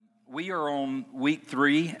We are on week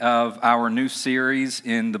 3 of our new series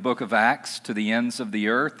in the book of Acts, To the Ends of the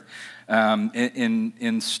Earth.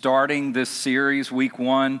 In starting this series, week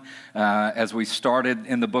 1, as we started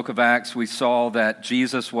in the book of Acts, we saw that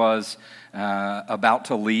Jesus was about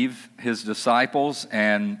to leave his disciples,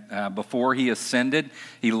 and before he ascended,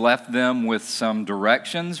 he left them with some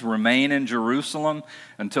directions. Remain in Jerusalem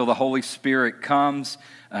until the Holy Spirit comes.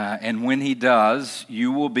 And when he does,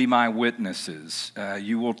 you will be my witnesses.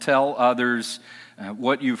 You will tell others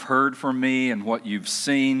what you've heard from me and what you've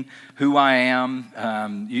seen, who I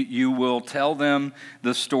am. You will tell them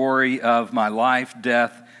the story of my life,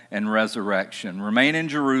 death, and resurrection. Remain in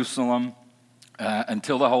Jerusalem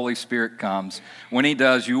until the Holy Spirit comes. When he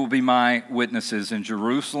does, you will be my witnesses in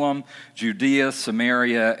Jerusalem, Judea,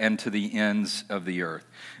 Samaria, and to the ends of the earth.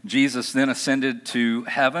 Jesus then ascended to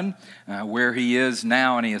heaven, where he is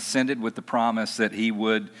now, and he ascended with the promise that he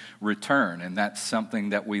would return. And that's something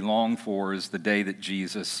that we long for, is the day that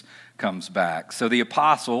Jesus comes back. So the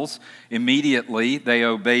apostles, immediately, they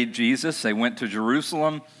obeyed Jesus. They went to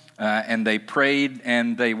Jerusalem, and they prayed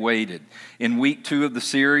and they waited. In week 2 of the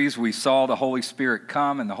series, we saw the Holy Spirit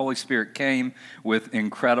come, and the Holy Spirit came with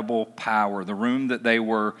incredible power. The room that they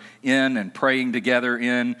were in and praying together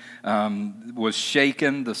in was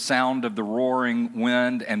shaken, the sound of the roaring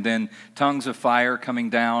wind, and then tongues of fire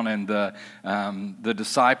coming down, and the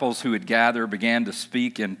disciples who had gathered began to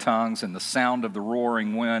speak in tongues, and the sound of the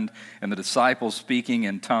roaring wind and the disciples speaking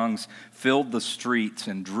in tongues filled the streets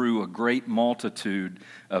and drew a great multitude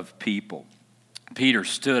of people. Peter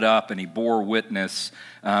stood up and he bore witness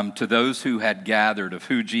to those who had gathered of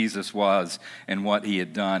who Jesus was and what he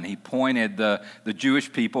had done. He pointed the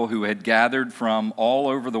Jewish people who had gathered from all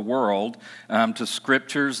over the world to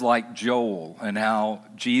scriptures like Joel, and how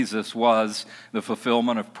Jesus was the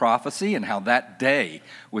fulfillment of prophecy, and how that day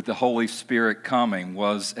with the Holy Spirit coming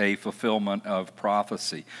was a fulfillment of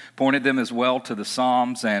prophecy. Pointed them as well to the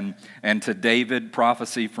Psalms and to David,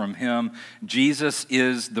 prophecy from him. Jesus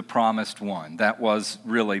is the promised one. That was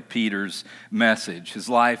really Peter's message. His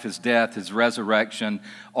life, his death, his resurrection,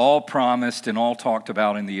 all promised and all talked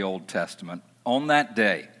about in the Old Testament. On that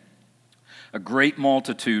day, a great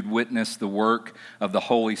multitude witnessed the work of the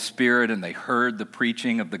Holy Spirit, and they heard the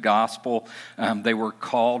preaching of the gospel. They were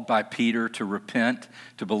called by Peter to repent,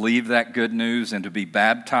 to believe that good news, and to be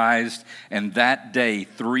baptized. And that day,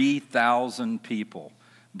 3,000 people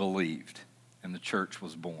believed, and the church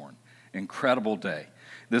was born. Incredible day.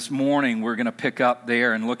 This morning, we're going to pick up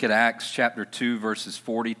there and look at Acts chapter 2, verses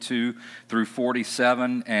 42 through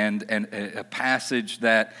 47, and a passage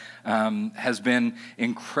that has been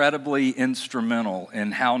incredibly instrumental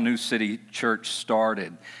in how New City Church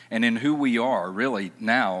started, and in who we are really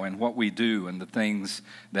now, and what we do, and the things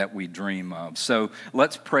that we dream of. So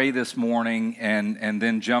let's pray this morning, and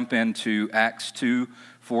then jump into Acts 2,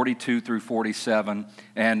 42 through 47.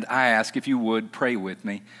 And I ask, if you would, pray with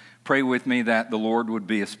me. Pray with me that the Lord would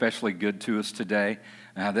be especially good to us today,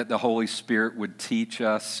 that the Holy Spirit would teach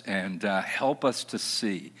us and help us to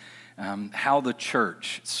see how the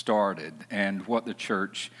church started and what the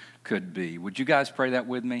church could be. Would you guys pray that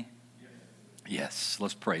with me? Yes,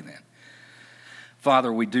 let's pray then.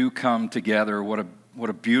 Father, we do come together. What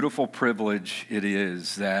a beautiful privilege it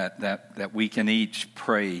is that we can each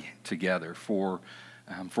pray together for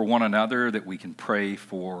one another, that we can pray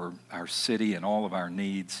for our city and all of our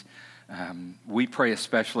needs. We pray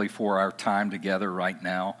especially for our time together right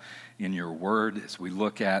now in your word as we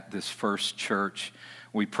look at this first church.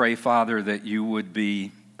 We pray, Father, that you would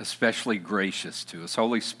be especially gracious to us.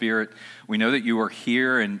 Holy Spirit, we know that you are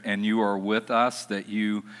here and you are with us, that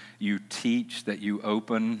you teach, that you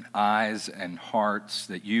open eyes and hearts,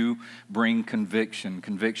 that you bring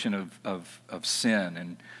conviction of sin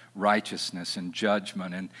and righteousness and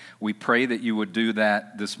judgment. And we pray that you would do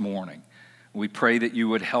that this morning. We pray that you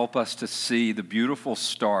would help us to see the beautiful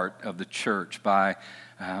start of the church by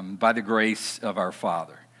the grace of our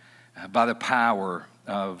Father, by the power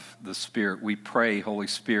of the Spirit. We pray, Holy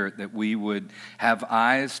Spirit, that we would have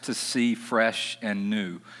eyes to see fresh and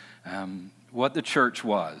new what the church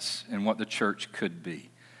was and what the church could be.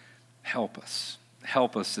 Help us.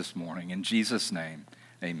 Help us this morning. In Jesus' name,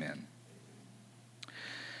 amen.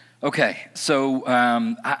 Okay, so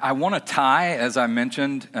I want to tie, as I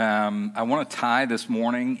mentioned, I want to tie this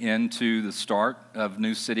morning into the start of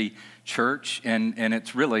New City Church, and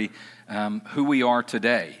it's really who we are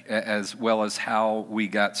today, as well as how we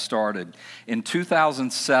got started. In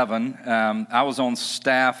 2007, I was on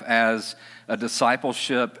staff as a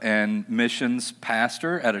discipleship and missions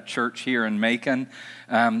pastor at a church here in Macon,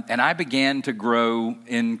 and I began to grow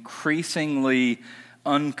increasingly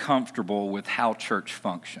uncomfortable with how church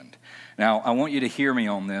functioned. Now, I want you to hear me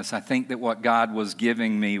on this. I think that what God was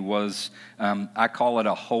giving me was, I call it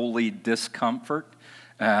a holy discomfort.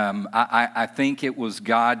 I think it was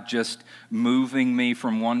God just moving me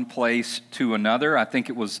from one place to another. I think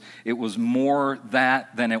it was more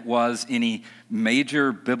that than it was any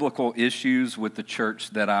major biblical issues with the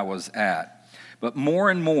church that I was at. But more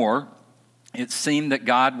and more, it seemed that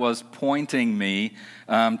God was pointing me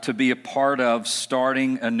to be a part of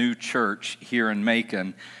starting a new church here in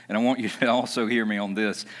Macon. And I want you to also hear me on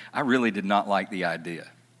this. I really did not like the idea.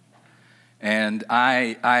 And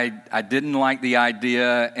I didn't like the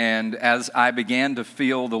idea, and as I began to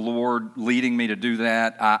feel the Lord leading me to do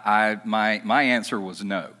that, my answer was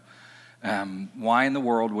no. Why in the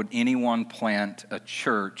world would anyone plant a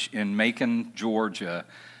church in Macon, Georgia,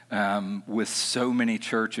 with so many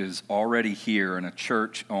churches already here and a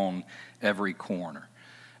church on every corner?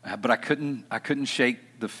 But I couldn't shake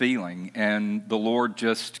the feeling, and the Lord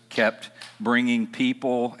just kept bringing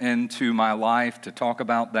people into my life to talk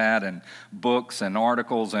about that, and books and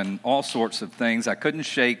articles and all sorts of things. I couldn't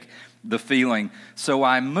shake the feeling, so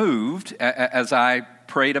I moved. As I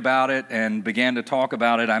prayed about it and began to talk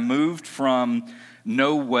about it, I moved from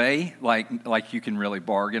no way, like you can really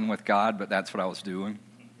bargain with God, but that's what I was doing.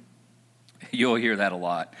 You'll hear that a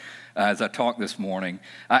lot. As I talked this morning,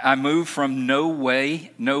 I moved from no way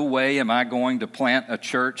am I going to plant a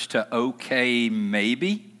church to okay,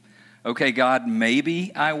 maybe. Okay, God,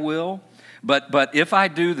 maybe I will. But if I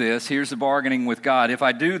do this, here's the bargaining with God. If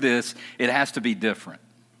I do this, it has to be different.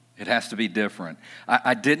 It has to be different.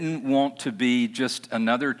 I didn't want to be just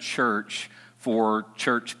another church for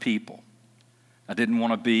church people. I didn't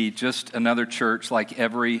want to be just another church like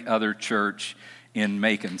every other church in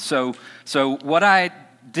Macon. So what I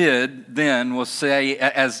did then was say,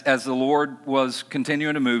 as the Lord was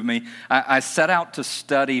continuing to move me, I set out to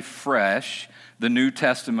study fresh the New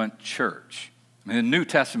Testament church. The New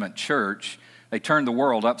Testament church, they turned the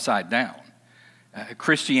world upside down.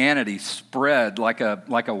 Christianity spread like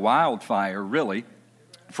a wildfire, really,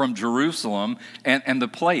 from Jerusalem and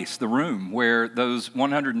the room where those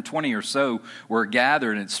 120 or so were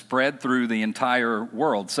gathered, and it spread through the entire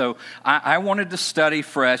world. So I wanted to study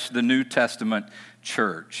fresh the New Testament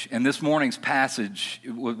church. And this morning's passage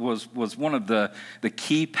was one of the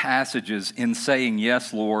key passages in saying,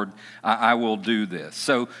 yes, Lord, I will do this.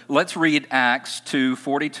 So let's read Acts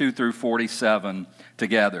 2:42 through 47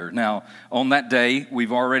 together. Now, on that day,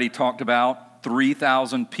 we've already talked about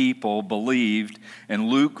 3,000 people believed, and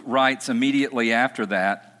Luke writes immediately after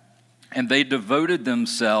that, and they devoted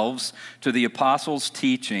themselves to the apostles'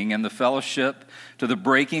 teaching and the fellowship, to the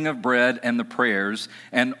breaking of bread and the prayers,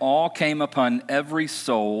 and all came upon every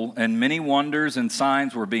soul, and many wonders and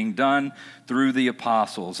signs were being done through the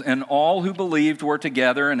apostles. And all who believed were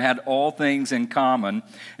together and had all things in common,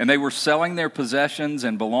 and they were selling their possessions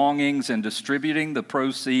and belongings and distributing the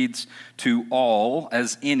proceeds to all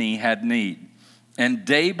as any had need. And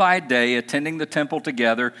day by day, attending the temple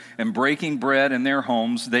together and breaking bread in their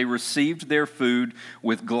homes, they received their food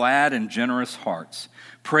with glad and generous hearts,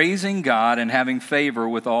 praising God and having favor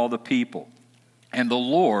with all the people. And the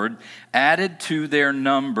Lord added to their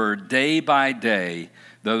number day by day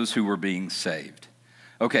those who were being saved.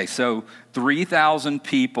 Okay, so 3,000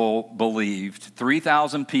 people believed.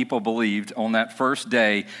 3,000 people believed on that first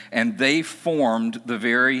day, and they formed the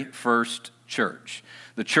very first church.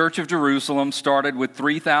 The Church of Jerusalem started with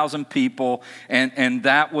 3,000 people, and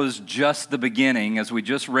that was just the beginning. As we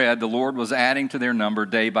just read, the Lord was adding to their number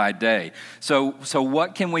day by day. So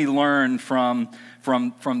what can we learn from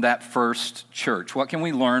that first church? What can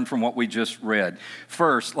we learn from what we just read?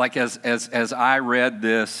 First, like as I read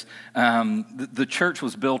this, the church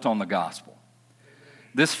was built on the gospel.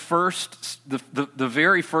 This the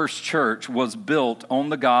very first church was built on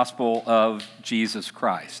the gospel of Jesus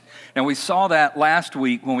Christ. Now, we saw that last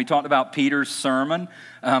week when we talked about Peter's sermon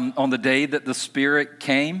on the day that the Spirit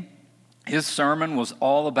came. His sermon was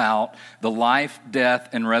all about the life, death,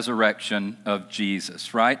 and resurrection of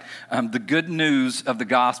Jesus, right? The good news of the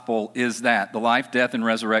gospel is that the life, death, and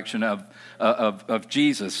resurrection of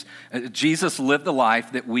Jesus. Jesus lived the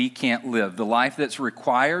life that we can't live, the life that's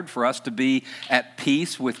required for us to be at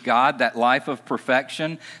peace with God, that life of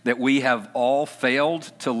perfection that we have all failed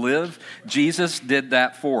to live. Jesus did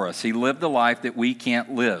that for us. He lived the life that we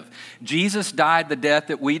can't live. Jesus died the death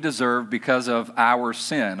that we deserve because of our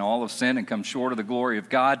sin. All of sin and come short of the glory of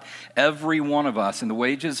God. Every one of us, and the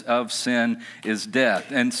wages of sin is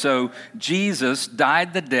death. And so Jesus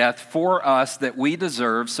died the death for us that we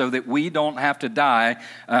deserve so that we don't have to die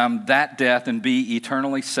that death and be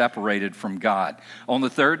eternally separated from God. On the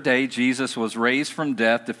third day, Jesus was raised from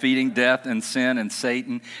death, defeating death and sin and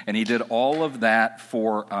Satan, and he did all of that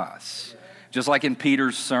for us. Just like in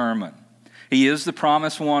Peter's sermon. He is the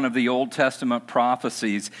promised one of the Old Testament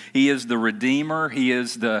prophecies. He is the Redeemer. He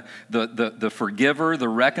is the forgiver, the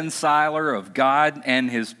reconciler of God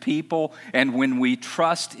and his people. And when we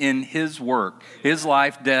trust in his work, his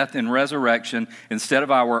life, death, and resurrection, instead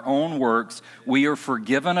of our own works, we are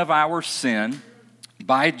forgiven of our sin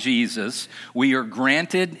by Jesus. We are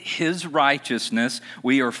granted his righteousness.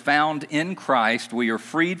 We are found in Christ. We are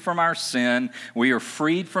freed from our sin. We are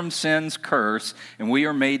freed from sin's curse, and we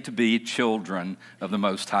are made to be children of the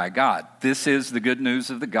Most High God. This is the good news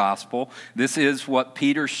of the gospel. This is what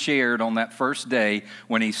Peter shared on that first day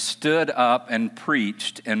when he stood up and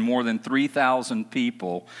preached, and more than 3,000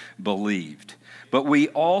 people believed. But we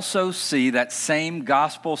also see that same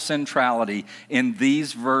gospel centrality in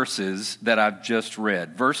these verses that I've just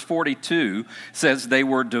read. Verse 42 says they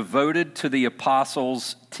were devoted to the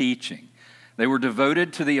apostles' teaching. They were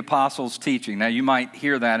devoted to the apostles' teaching. Now you might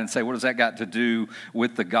hear that and say, what does that got to do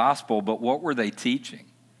with the gospel? But what were they teaching?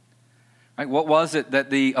 Right? What was it that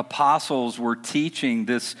the apostles were teaching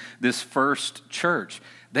this first church?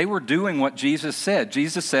 They were doing what Jesus said.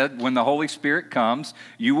 Jesus said, when the Holy Spirit comes,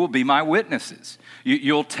 you will be my witnesses.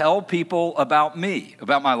 You'll tell people about me,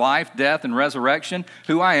 about my life, death, and resurrection,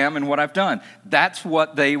 who I am and what I've done. That's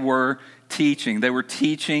what they were teaching. They were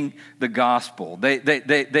teaching the gospel.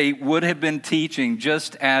 They would have been teaching,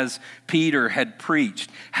 just as Peter had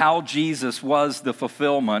preached, how Jesus was the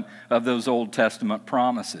fulfillment of those Old Testament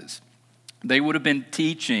promises. They would have been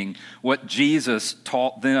teaching what Jesus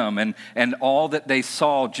taught them and all that they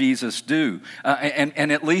saw Jesus do.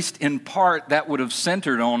 And at least in part, that would have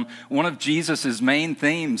centered on one of Jesus' main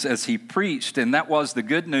themes as he preached, and that was the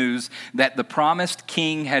good news that the promised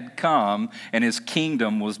king had come and his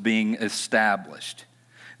kingdom was being established.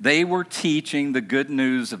 They were teaching the good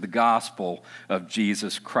news of the gospel of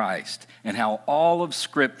Jesus Christ and how all of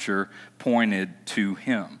Scripture pointed to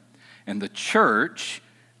him. And the church,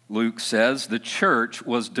 Luke says, the church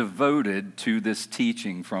was devoted to this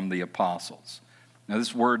teaching from the apostles. Now,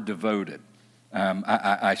 this word devoted,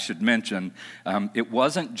 I should mention, it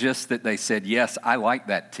wasn't just that they said, yes, I like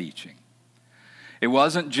that teaching. It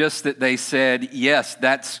wasn't just that they said, yes,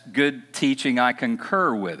 that's good teaching, I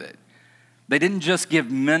concur with it. They didn't just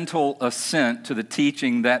give mental assent to the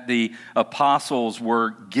teaching that the apostles were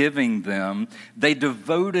giving them. They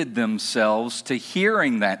devoted themselves to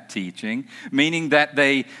hearing that teaching, meaning that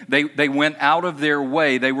they went out of their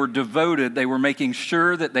way. They were devoted. They were making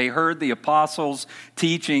sure that they heard the apostles'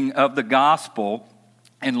 teaching of the gospel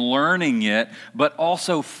and learning it, but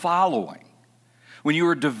also following. When you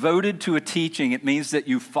are devoted to a teaching, it means that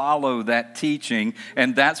you follow that teaching,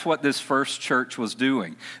 and that's what this first church was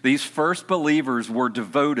doing. These first believers were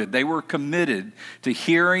devoted. They were committed to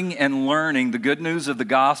hearing and learning the good news of the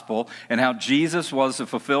gospel and how Jesus was the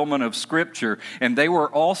fulfillment of Scripture, and they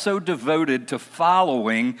were also devoted to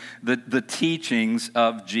following the teachings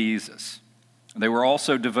of Jesus. They were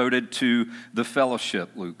also devoted to the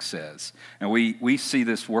fellowship, Luke says. And we see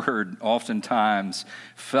this word oftentimes,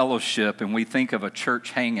 fellowship, and we think of a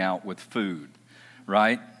church hangout with food,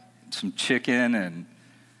 right? Some chicken, and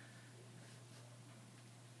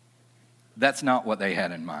that's not what they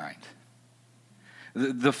had in mind.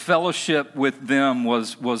 The fellowship with them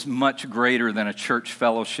was much greater than a church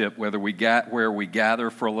fellowship, where we gather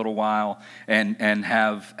for a little while and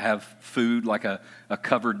have food like a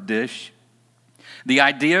covered dish. The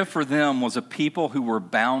idea for them was a people who were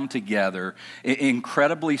bound together,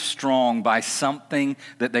 incredibly strong by something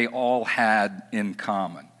that they all had in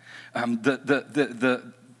common.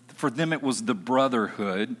 For them, it was the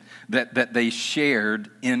brotherhood that they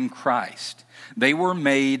shared in Christ. They were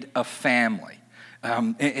made a family.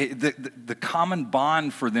 The common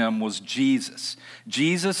bond for them was Jesus.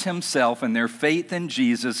 Jesus himself, and their faith in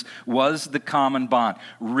Jesus was the common bond.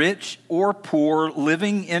 Rich or poor,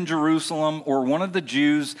 living in Jerusalem, or one of the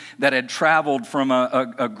Jews that had traveled from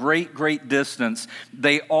a great distance,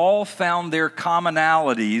 they all found their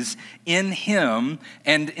commonalities in him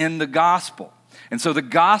and in the gospel. And so the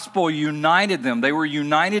gospel united them. They were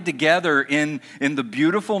united together in the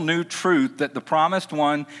beautiful new truth that the promised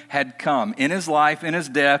one had come in his life, in his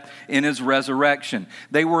death, in his resurrection.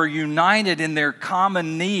 They were united in their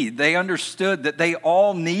common need. They understood that they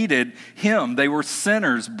all needed him. They were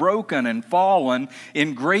sinners, broken and fallen,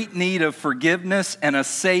 in great need of forgiveness and a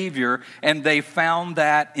Savior, and they found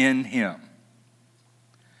that in him.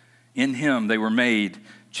 In him they were made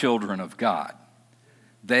children of God.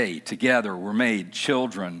 They together were made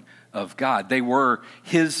children of God. They were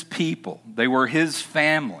his people. They were his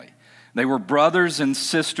family. They were brothers and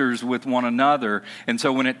sisters with one another. And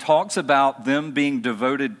so when it talks about them being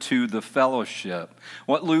devoted to the fellowship,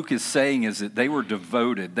 what Luke is saying is that they were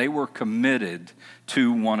devoted. They were committed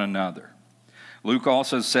to one another. Luke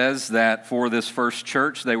also says that for this first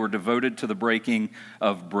church, they were devoted to the breaking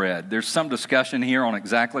of bread. There's some discussion here on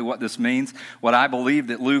exactly what this means. What I believe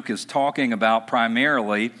that Luke is talking about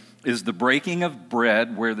primarily is the breaking of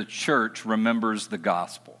bread where the church remembers the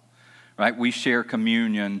gospel. Right? We share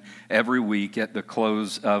communion every week at the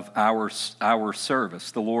close of our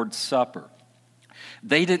service, the Lord's Supper.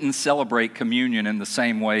 They didn't celebrate communion in the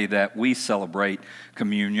same way that we celebrate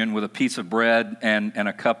communion with a piece of bread and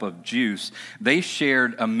a cup of juice. They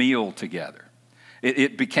shared a meal together.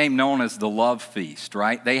 It became known as the love feast,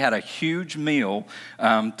 right? They had a huge meal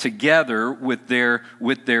together with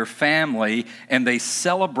their family, and they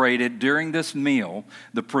celebrated during this meal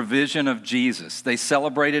the provision of Jesus. They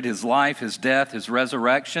celebrated his life, his death, his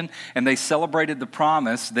resurrection, and they celebrated the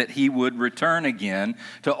promise that he would return again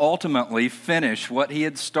to ultimately finish what he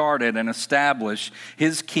had started and establish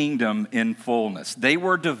his kingdom in fullness. They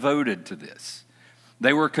were devoted to this.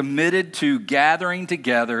 They were committed to gathering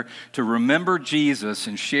together to remember Jesus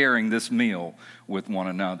and sharing this meal with one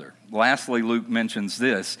another. Lastly, Luke mentions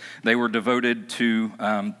this. They were devoted to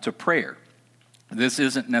prayer. This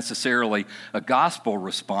isn't necessarily a gospel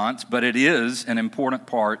response, but it is an important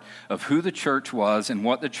part of who the church was and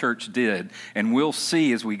what the church did. And we'll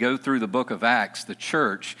see as we go through the book of Acts, the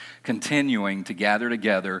church continuing to gather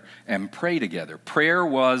together and pray together. Prayer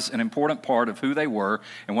was an important part of who they were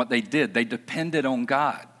and what they did. They depended on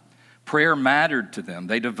God. Prayer mattered to them.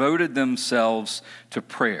 They devoted themselves to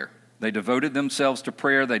prayer. They devoted themselves to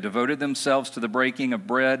prayer. They devoted themselves to the breaking of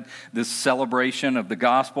bread, this celebration of the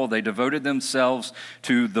gospel. They devoted themselves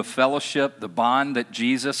to the fellowship, the bond that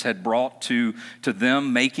Jesus had brought to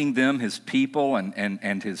them, making them his people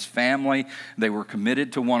and his family. They were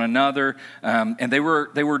committed to one another, and they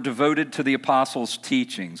were devoted to the apostles'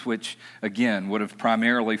 teachings, which, again, would have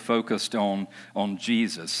primarily focused on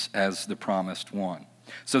Jesus as the promised one.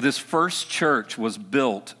 So this first church was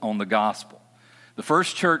built on the gospel. The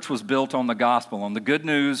first church was built on the gospel, on the good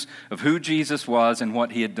news of who Jesus was and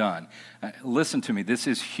what he had done. Listen to me, this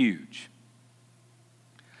is huge.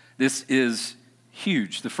 This is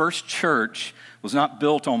huge. The first church was not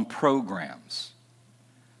built on programs.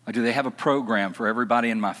 Like, do they have a program for everybody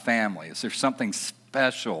in my family? Is there something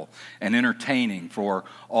special and entertaining for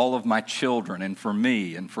all of my children and for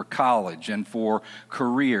me and for college and for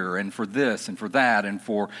career and for this and for that and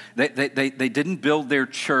for... They didn't build their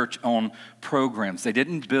church on programs. They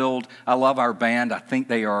didn't build... I love our band. I think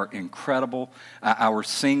they are incredible. Our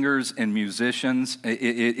singers and musicians,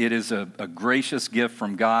 it is a gracious gift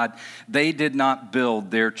from God. They did not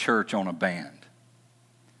build their church on a band,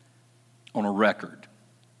 on a record.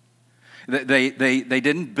 They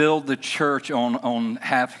didn't build the church on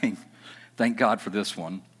having, thank God for this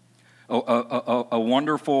one, a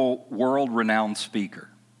wonderful world-renowned speaker.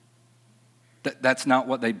 That's not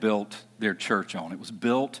what they built their church on. It was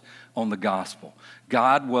built on the gospel.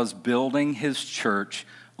 God was building his church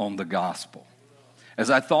on the gospel.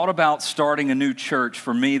 As I thought about starting a new church,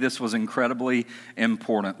 for me, this was incredibly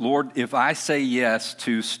important. Lord, if I say yes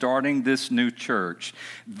to starting this new church,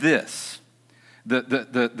 the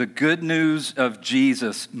good news of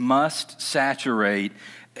Jesus must saturate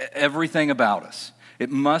everything about us. It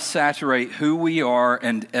must saturate who we are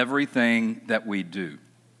and everything that we do.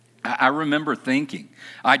 I remember thinking,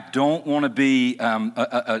 I don't want to be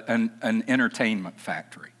an entertainment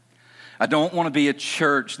factory. I don't want to be a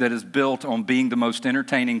church that is built on being the most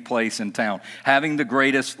entertaining place in town, having the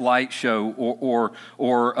greatest light show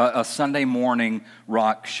or a Sunday morning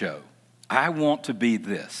rock show. I want to be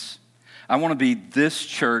this. I want to be this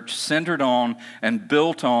church centered on and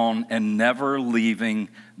built on and never leaving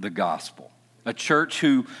the gospel. A church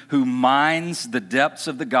who mines the depths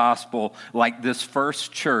of the gospel like this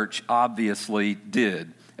first church obviously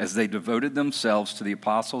did as they devoted themselves to the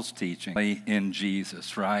apostles' teaching in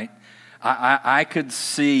Jesus, right? I could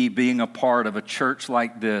see being a part of a church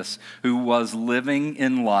like this who was living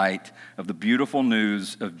in light of the beautiful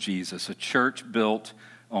news of Jesus, a church built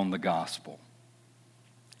on the gospel.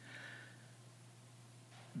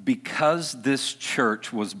 Because this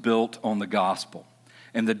church was built on the gospel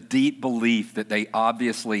and the deep belief that they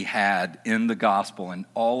obviously had in the gospel and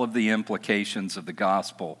all of the implications of the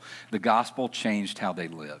gospel changed how they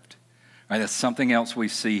lived. Right, that's something else we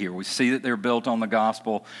see here. We see that they're built on the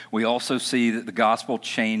gospel. We also see that the gospel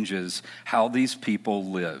changes how these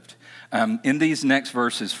people lived. In these next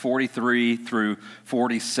verses, 43 through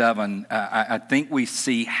 47, I think we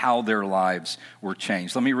see how their lives were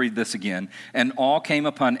changed. Let me read this again. And awe came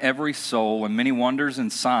upon every soul, and many wonders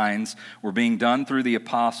and signs were being done through the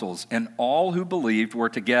apostles. And all who believed were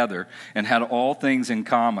together and had all things in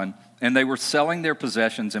common. And they were selling their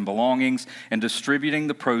possessions and belongings and distributing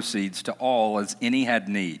the proceeds to all as any had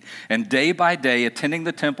need. And day by day, attending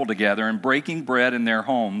the temple together and breaking bread in their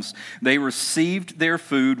homes, they received their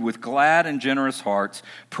food with glad and generous hearts,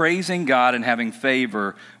 praising God and having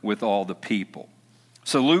favor with all the people.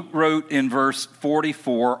 So Luke wrote in verse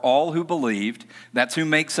 44, all who believed, that's who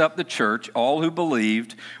makes up the church, all who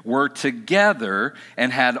believed were together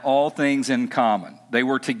and had all things in common. They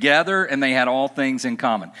were together and they had all things in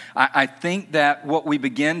common. I think that what we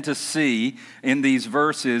begin to see in these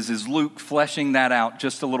verses is Luke fleshing that out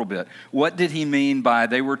just a little bit. What did he mean by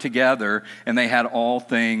they were together and they had all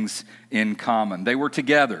things in common? They were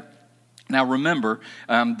together. Now remember,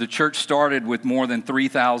 the church started with more than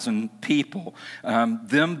 3,000 people.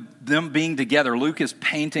 Them being together, Luke is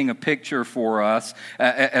painting a picture for us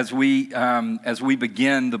as we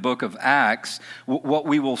begin the book of Acts. What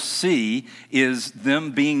we will see is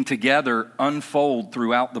them being together unfold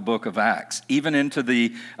throughout the book of Acts, even into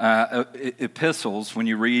the epistles. When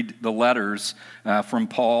you read the letters from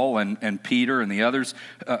Paul and Peter and the others,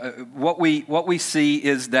 what we see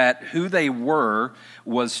is that who they were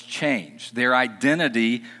was changed. Their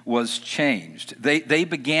identity was changed. They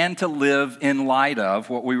began to live in light of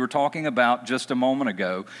what we were talking about just a moment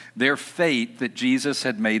ago, their faith that Jesus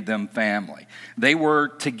had made them family. They were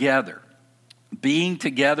together. Being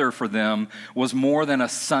together for them was more than a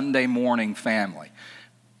Sunday morning family.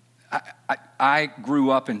 I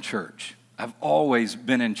grew up in church. I've always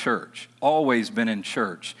been in church.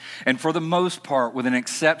 And for the most part, with an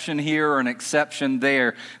exception here or an exception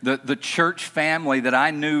there, the church family that I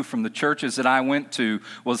knew from the churches that I went to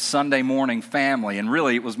was Sunday morning family. And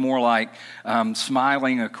really, it was more like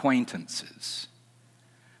smiling acquaintances,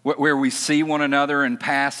 where we see one another in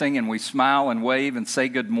passing and we smile and wave and say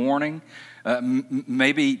good morning.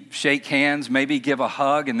 Maybe shake hands, maybe give a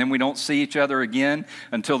hug, and then we don't see each other again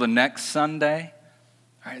until the next Sunday.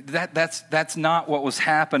 Right, that's not what was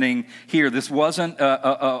happening here. This wasn't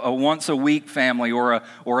a once a week family or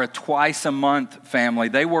a twice a month family.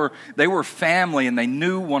 They were family, and they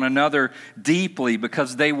knew one another deeply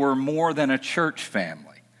because they were more than a church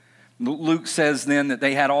family. Luke says then that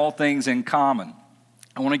they had all things in common.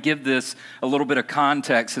 I want to give this a little bit of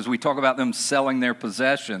context as we talk about them selling their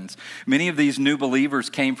possessions. Many of these new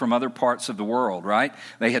believers came from other parts of the world, right?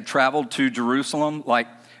 They had traveled to Jerusalem.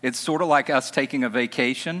 It's sort of like us taking a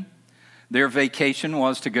vacation. Their vacation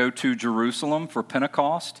was to go to Jerusalem for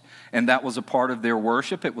Pentecost, and that was a part of their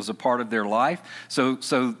worship. It was a part of their life. So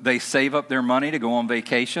they save up their money to go on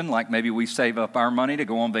vacation, like maybe we save up our money to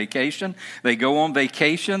go on vacation. They go on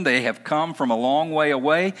vacation. They have come from a long way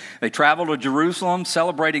away. They travel to Jerusalem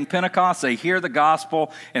celebrating Pentecost. They hear the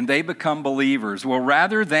gospel, and they become believers. Well,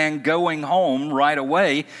 rather than going home right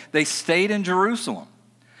away, they stayed in Jerusalem.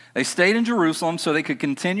 They stayed in Jerusalem so they could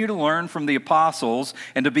continue to learn from the apostles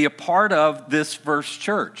and to be a part of this first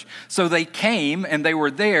church. So they came and they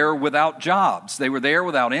were there without jobs. They were there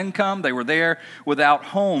without income. They were there without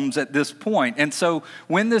homes at this point. And so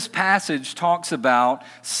when this passage talks about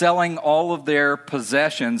selling all of their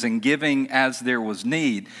possessions and giving as there was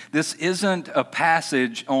need, this isn't a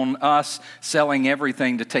passage on us selling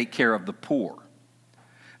everything to take care of the poor.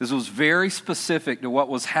 This was very specific to what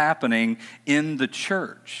was happening in the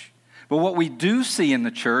church. But what we do see in the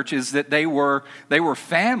church is that they were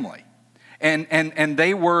family. And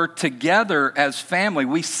they were together as family.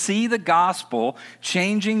 We see the gospel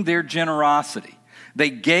changing their generosity. They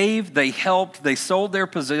gave, they helped, they sold their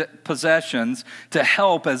possessions to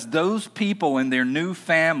help as those people in their new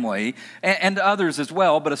family, and others as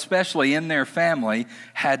well, but especially in their family,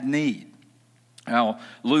 had need. Now,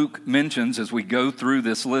 Luke mentions as we go through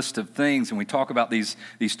this list of things and we talk about these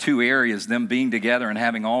two areas, them being together and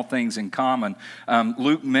having all things in common,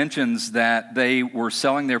 Luke mentions that they were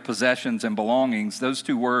selling their possessions and belongings. Those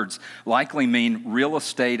two words likely mean real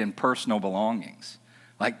estate and personal belongings.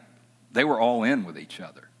 Like They were all in with each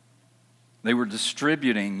other. They were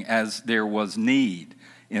distributing as there was need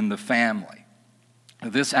in the family.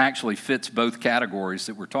 This actually fits both categories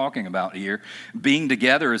that we're talking about here. Being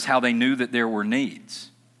together is how they knew that there were needs.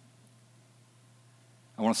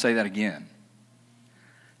 I want to say that again.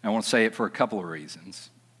 I want to say it for a couple of reasons.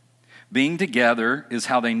 Being together is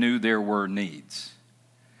how they knew there were needs.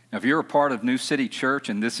 Now, if you're a part of New City Church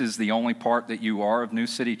and this is the only part that you are of New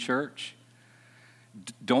City Church,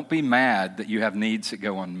 don't be mad that you have needs that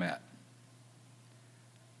go unmet.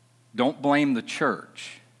 Don't blame the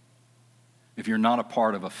church if you're not a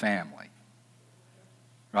part of a family,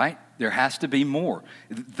 right? There has to be more.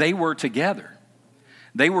 They were together.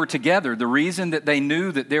 They were together. The reason that they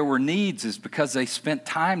knew that there were needs is because they spent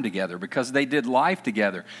time together, because they did life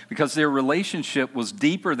together, because their relationship was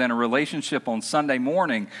deeper than a relationship on Sunday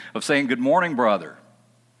morning of saying, "Good morning, brother."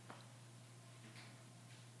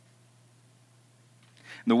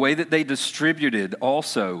 The way that they distributed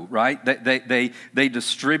also, right? They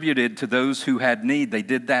distributed to those who had need. They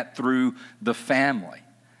did that through the family.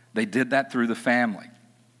 They did that through the family.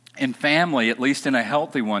 In family, at least in a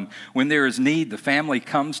healthy one, when there is need, the family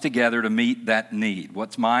comes together to meet that need.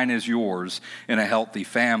 What's mine is yours in a healthy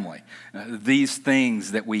family. These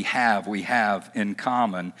things that we have in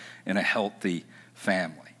common in a healthy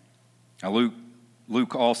family. Now,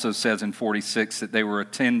 Luke also says in 46 that they were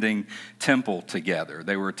attending temple together.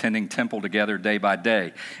 They were attending temple together day by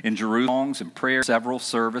day. In Jerusalem, songs and prayers, several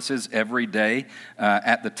services every day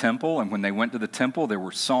at the temple. And when they went to the temple, there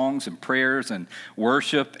were songs and prayers and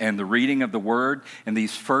worship and the reading of the word. And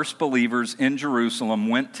these first believers in Jerusalem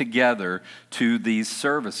went together to these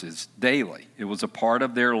services daily. It was a part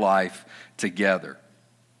of their life together.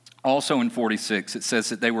 Also in 46, it says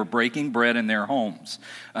that they were breaking bread in their homes.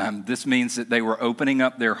 This means that they were opening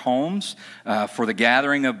up their homes for the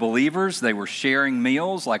gathering of believers. They were sharing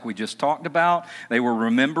meals like we just talked about. They were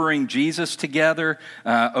remembering Jesus together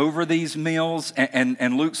over these meals.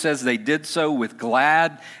 And Luke says they did so with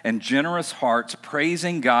glad and generous hearts,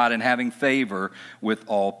 praising God and having favor with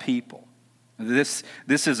all people. This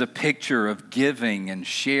is a picture of giving and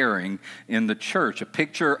sharing in the church, a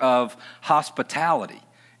picture of hospitality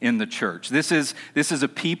in the church. This is a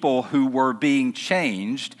people who were being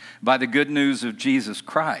changed by the good news of Jesus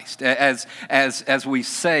Christ. As we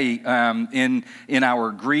say in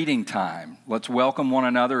our greeting time, let's welcome one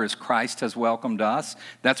another as Christ has welcomed us.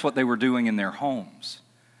 That's what they were doing in their homes.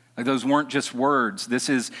 Like those weren't just words. This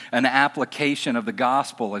is an application of the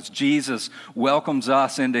gospel as Jesus welcomes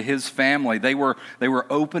us into his family. They were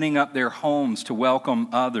opening up their homes to welcome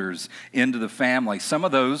others into the family. Some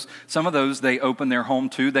of those they opened their home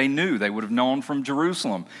to, they knew. They would have known from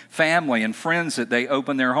Jerusalem, family and friends that they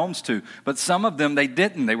opened their homes to. But some of them they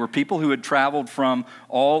didn't. They were people who had traveled from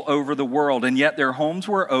all over the world, and yet their homes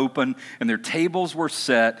were open and their tables were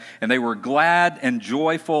set, and they were glad and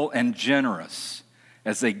joyful and generous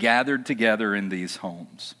as they gathered together in these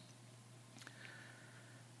homes.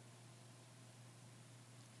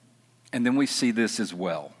 And then we see this as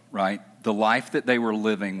well, right? The life that they were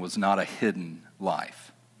living was not a hidden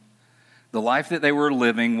life. The life that they were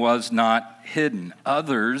living was not hidden.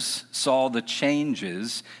 Others saw the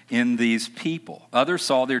changes in these people. Others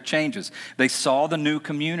saw their changes. They saw the new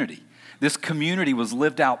community. This community was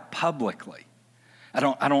lived out publicly. I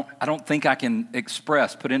don't think I can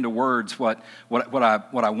put into words what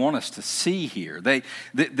I want us to see here.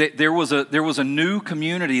 There was a new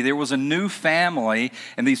community, there was a new family,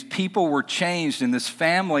 and these people were changed, and this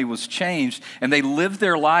family was changed, and they lived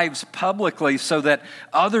their lives publicly so that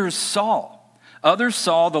others saw. Others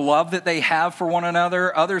saw the love that they have for one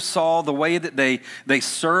another. Others saw the way that they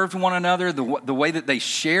served one another, the way that they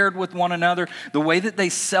shared with one another, the way that they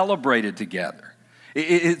celebrated together.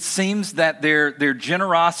 It seems that their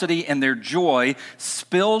generosity and their joy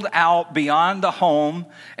spilled out beyond the home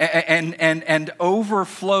and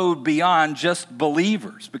overflowed beyond just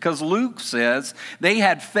believers. Because Luke says they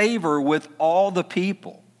had favor with all the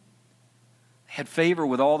people. They had favor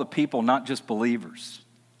with all the people, not just believers.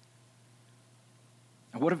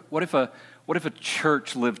 What if a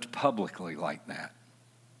church lived publicly like that?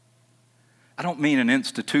 I don't mean an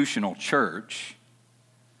institutional church.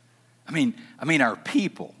 I mean our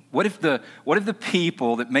people. What if the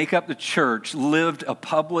people that make up the church lived a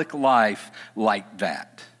public life like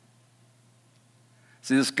that?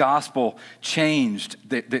 See, this gospel changed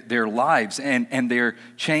their lives, and their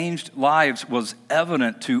changed lives was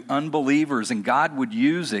evident to unbelievers, and God would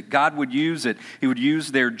use it. God would use it. He would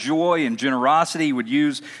use their joy and generosity. He would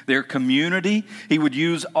use their community. He would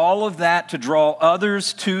use all of that to draw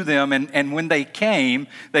others to them, and when they came,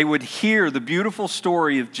 they would hear the beautiful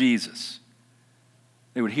story of Jesus.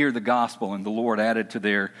 They would hear the gospel, and the Lord added to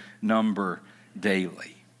their number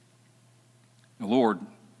daily. The Lord,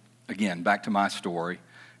 again, back to my story,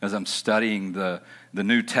 as I'm studying the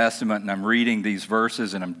New Testament and I'm reading these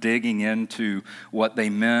verses and I'm digging into what they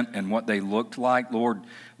meant and what they looked like, Lord,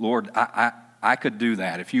 I could do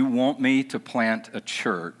that. If you want me to plant a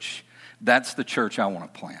church, that's the church I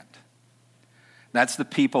want to plant. That's the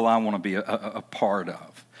people I want to be a part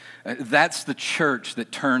of. That's the church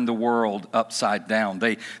that turned the world upside down.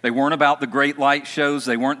 They weren't about the great light shows.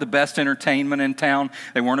 They weren't the best entertainment in town.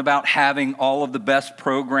 They weren't about having all of the best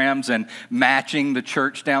programs and matching the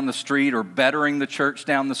church down the street or bettering the church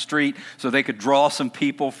down the street so they could draw some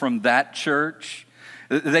people from that church.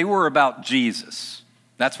 They were about Jesus.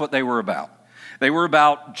 That's what they were about. They were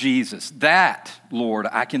about Jesus. That, Lord,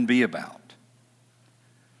 I can be about.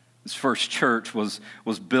 This first church was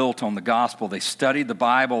built on the gospel. They studied the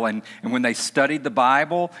Bible, and when they studied the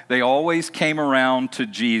Bible, they always came around to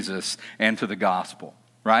Jesus and to the gospel,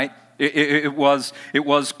 right? It was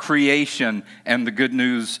creation and the good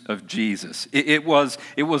news of Jesus. It was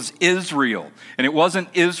Israel, and it wasn't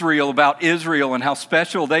Israel about Israel and how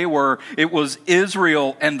special they were. It was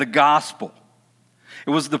Israel and the gospel. It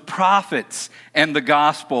was the prophets and the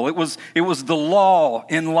gospel. It was the law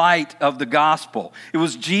in light of the gospel. It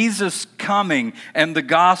was Jesus coming and the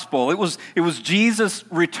gospel. It was Jesus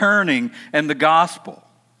returning and the gospel.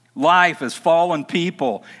 Life as fallen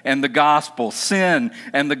people and the gospel. Sin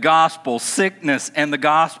and the gospel. Sickness and the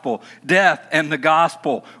gospel. Death and the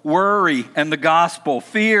gospel. Worry and the gospel.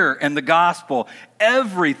 Fear and the gospel.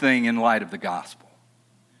 Everything in light of the gospel.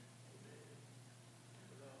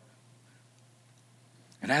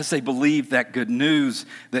 And as they believed that good news,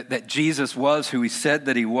 that Jesus was who he said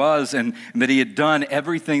that he was, and that he had done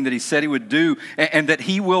everything that he said he would do, and that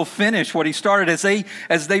he will finish what he started,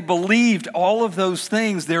 as they believed all of those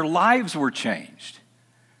things, their lives were changed.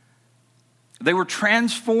 They were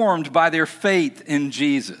transformed by their faith in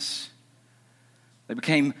Jesus. They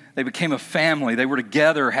became a family. They were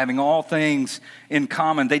together, having all things in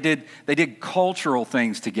common. They did cultural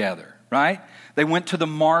things together, right? They went to the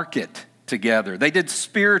market together. They did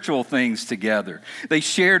spiritual things together. They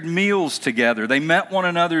shared meals together. They met one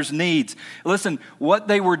another's needs. Listen, what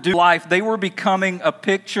they were doing in life, they were becoming a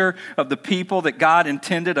picture of the people that God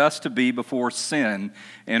intended us to be before sin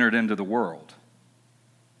entered into the world.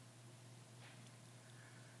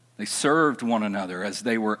 They served one another as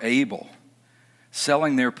they were able,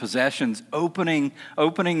 selling their possessions, opening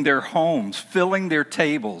their homes, filling their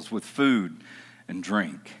tables with food and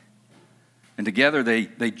drink. And together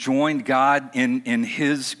they joined God in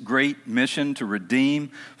his great mission to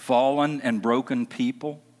redeem fallen and broken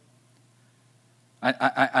people.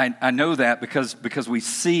 I know that because we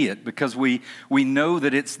see it, because we know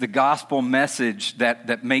that it's the gospel message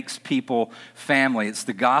that makes people family. It's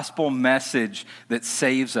the gospel message that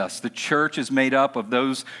saves us. The church is made up of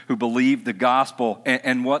those who believe the gospel.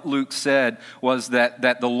 And what Luke said was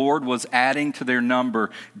that the Lord was adding to their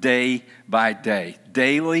number day by day.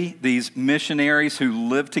 Daily, these missionaries who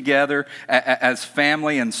lived together as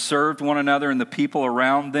family and served one another and the people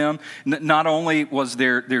around them, not only was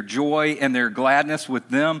their joy and their gladness with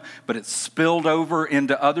them, but it spilled over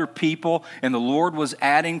into other people, and the Lord was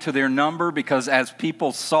adding to their number because as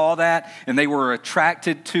people saw that and they were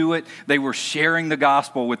attracted to it, they were sharing the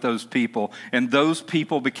gospel with those people, and those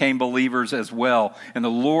people became believers as well. And the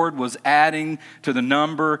Lord was adding to the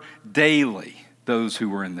number daily those who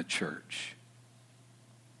were in the church.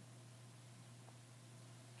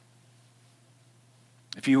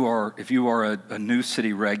 If you are a New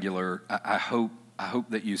City regular, I hope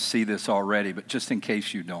that you see this already, but just in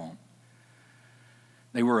case you don't,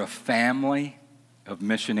 they were a family of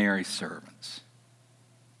missionary servants.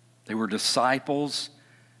 They were disciples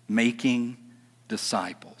making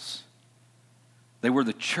disciples. They were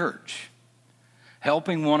the church,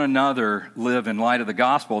 helping one another live in light of the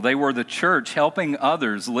gospel. They were the church helping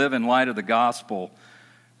others live in light of the gospel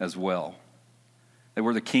as well. They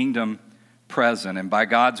were the kingdom present, and by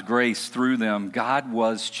God's grace through them, God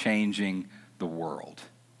was changing the world.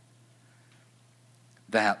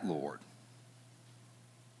 That, Lord,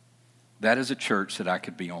 that is a church that I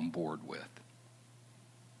could be on board with.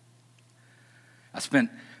 I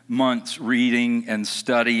spent months reading and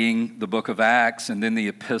studying the book of Acts and then the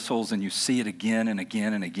epistles, and you see it again and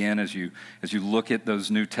again and again as you look at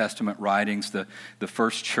those New Testament writings. The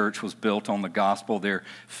first church was built on the gospel. Their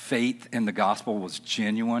faith in the gospel was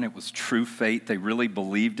genuine. It was true faith. They really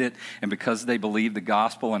believed it, and because they believed the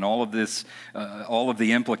gospel and all of this, all of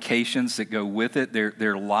the implications that go with it,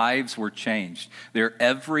 their lives were changed. Their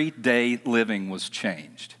everyday living was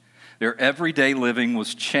changed. Their everyday living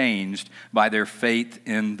was changed by their faith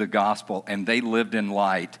in the gospel, and they lived in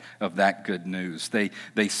light of that good news. They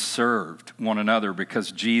served one another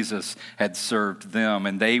because Jesus had served them,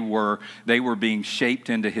 and they were being shaped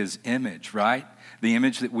into his image, right? The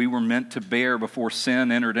image that we were meant to bear before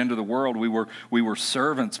sin entered into the world. We were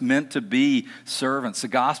servants, meant to be servants. The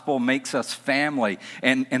gospel makes us family,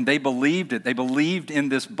 and they believed it. They believed in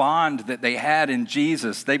this bond that they had in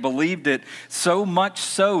Jesus. They believed it so much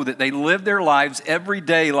so that they lived their lives every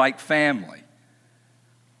day like family.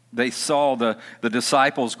 They saw the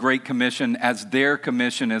disciples' Great Commission as their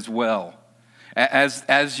commission as well.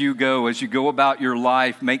 As you go about your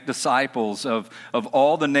life, make disciples of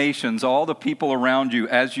all the nations, all the people around you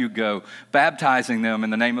as you go, baptizing them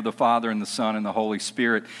in the name of the Father and the Son and the Holy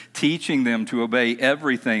Spirit, teaching them to obey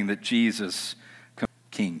everything that Jesus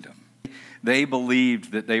kingdom. They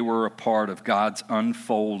believed that they were a part of God's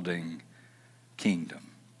unfolding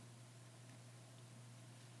kingdom.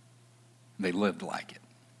 They lived like it.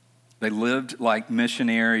 They lived like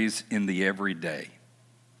missionaries in the everyday.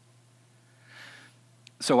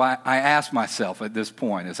 So I ask myself at this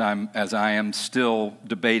point, as I am still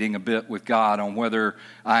debating a bit with God on whether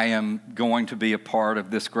I am going to be a part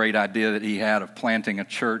of this great idea that he had of planting a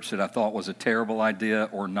church that I thought was a terrible idea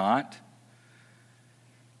or not.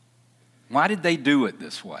 Why did they do it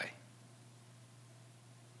this way?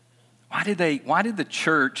 Why did the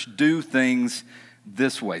church do things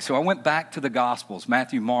this way? So I went back to the Gospels,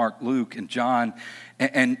 Matthew, Mark, Luke, and John,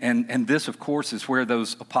 and this, of course, is where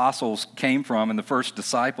those apostles came from and the first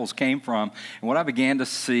disciples came from. And what I began to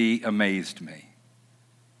see amazed me.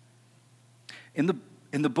 In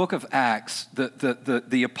the book of Acts,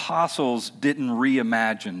 the apostles didn't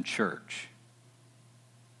reimagine church.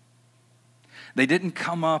 They didn't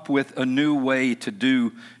come up with a new way to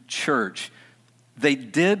do church. They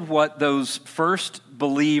did what those first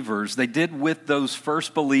believers, they did with those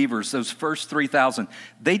first believers, those first 3,000,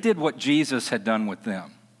 they did what Jesus had done with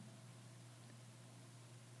them.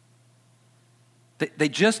 They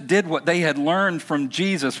just did what they had learned from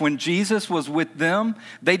Jesus. When Jesus was with them,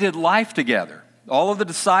 they did life together. All of the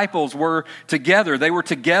disciples were together. They were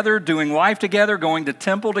together, doing life together, going to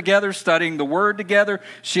temple together, studying the Word together,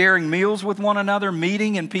 sharing meals with one another,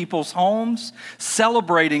 meeting in people's homes,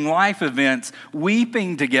 celebrating life events,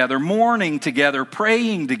 weeping together, mourning together,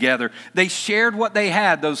 praying together. They shared what they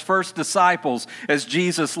had, those first disciples, as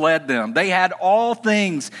Jesus led them. They had all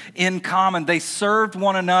things in common. They served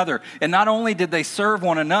one another. And not only did they serve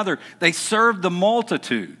one another, they served the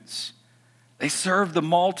multitudes. They served the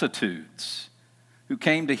multitudes who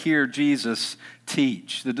came to hear Jesus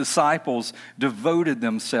teach. The disciples devoted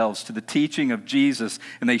themselves to the teaching of Jesus,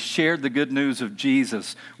 and they shared the good news of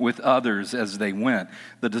Jesus with others as they went.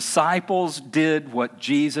 The disciples did what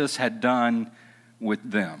Jesus had done with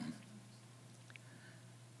them.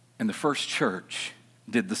 And the first church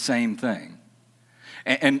did the same thing.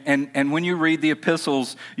 And when you read the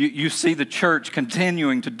epistles, you see the church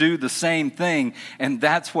continuing to do the same thing, and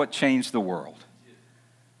that's what changed the world.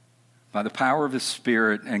 By the power of his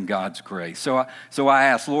Spirit and God's grace. So I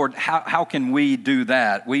asked, Lord, how can we do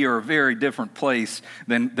that? We are a very different place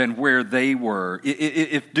than where they were.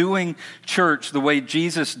 If doing church the way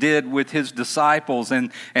Jesus did with his disciples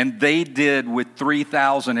and they did with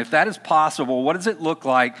 3,000, if that is possible, what does it look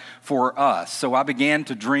like for us? So I began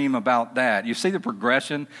to dream about that. You see the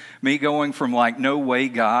progression? Me going from like, no way,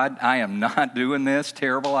 God, I am not doing this,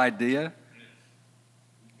 terrible idea.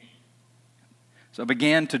 So I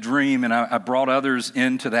began to dream, and I brought others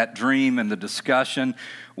into that dream and the discussion.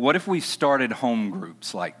 What if we started home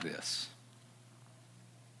groups like this?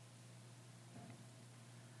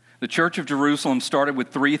 The Church of Jerusalem started with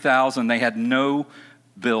 3,000. They had no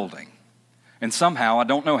building. And somehow, I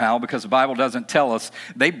don't know how because the Bible doesn't tell us,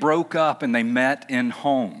 they broke up and they met in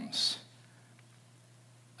homes.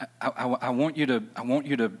 I want you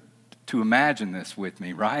to imagine this with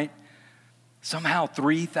me, right? Somehow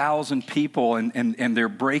 3,000 people and they're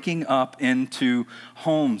breaking up into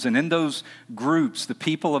homes. And in those groups, the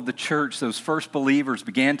people of the church, those first believers,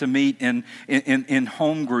 began to meet in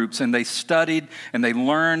home groups. And they studied and they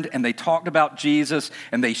learned and they talked about Jesus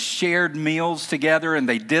and they shared meals together and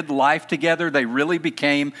they did life together. They really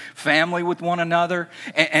became family with one another.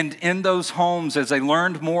 And in those homes, as they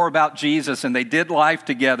learned more about Jesus and they did life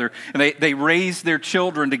together, and they raised their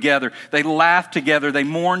children together, they laughed together, they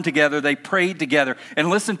mourned together, they prayed together. And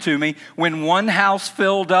listen to me, when one house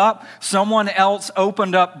filled up, someone else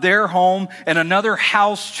opened up their home and another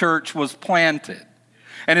house church was planted.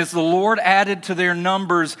 And as the Lord added to their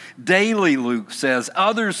numbers daily, Luke says,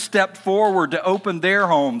 others stepped forward to open their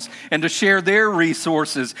homes and to share their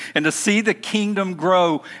resources and to see the kingdom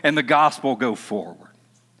grow and the gospel go forward.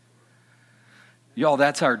 Y'all,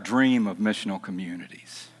 that's our dream of missional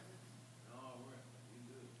communities.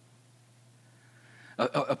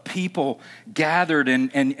 A people gathered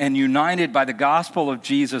and united by the gospel of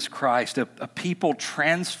Jesus Christ, a people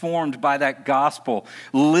transformed by that gospel,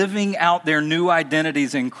 living out their new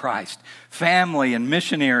identities in Christ, family and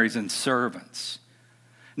missionaries and servants.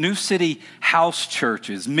 New City house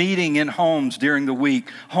churches, meeting in homes during the week,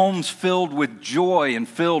 homes filled with joy and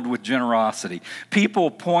filled with generosity, people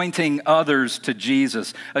pointing others to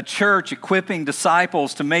Jesus, a church equipping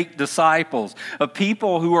disciples to make disciples, a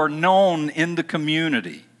people who are known in the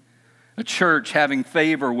community, a church having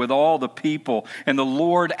favor with all the people, and the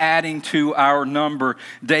Lord adding to our number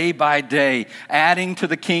day by day, adding to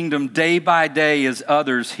the kingdom day by day as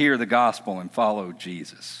others hear the gospel and follow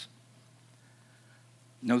Jesus.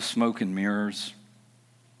 No smoke and mirrors,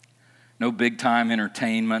 no big-time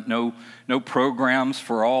entertainment, no programs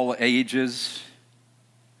for all ages.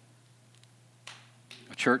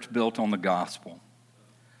 A church built on the gospel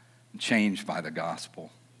and changed by the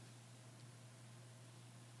gospel.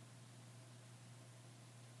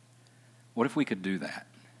 What if we could do that?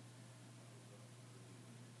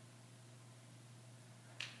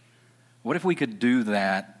 What if we could do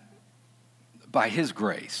that by His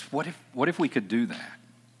grace? What if we could do that?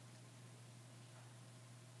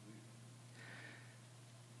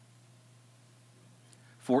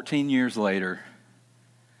 "14 years later,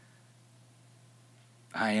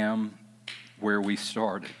 I am where we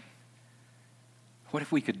started." What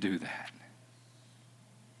if we could do that?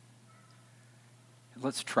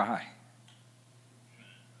 Let's try.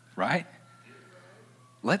 Right?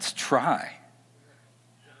 Let's try.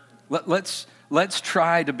 Let's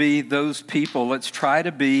try to be those people. Let's try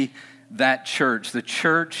to be that church, the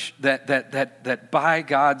church that by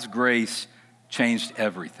God's grace changed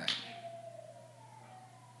everything.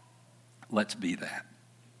 Let's be that.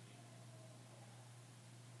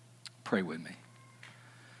 Pray with me.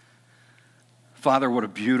 Father, what a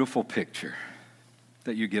beautiful picture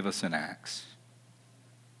that you give us in Acts.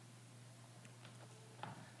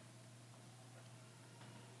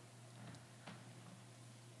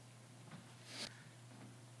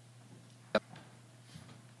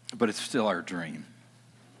 But it's still our dream.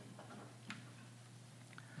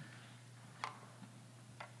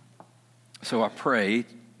 So I pray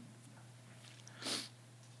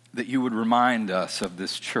that you would remind us of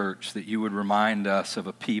this church, that you would remind us of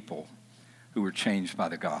a people who were changed by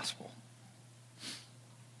the gospel.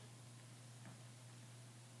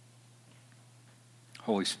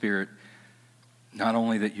 Holy Spirit, not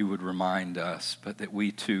only that you would remind us, but that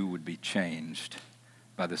we too would be changed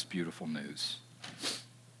by this beautiful news.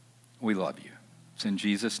 We love you. It's in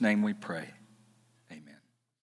Jesus' name we pray.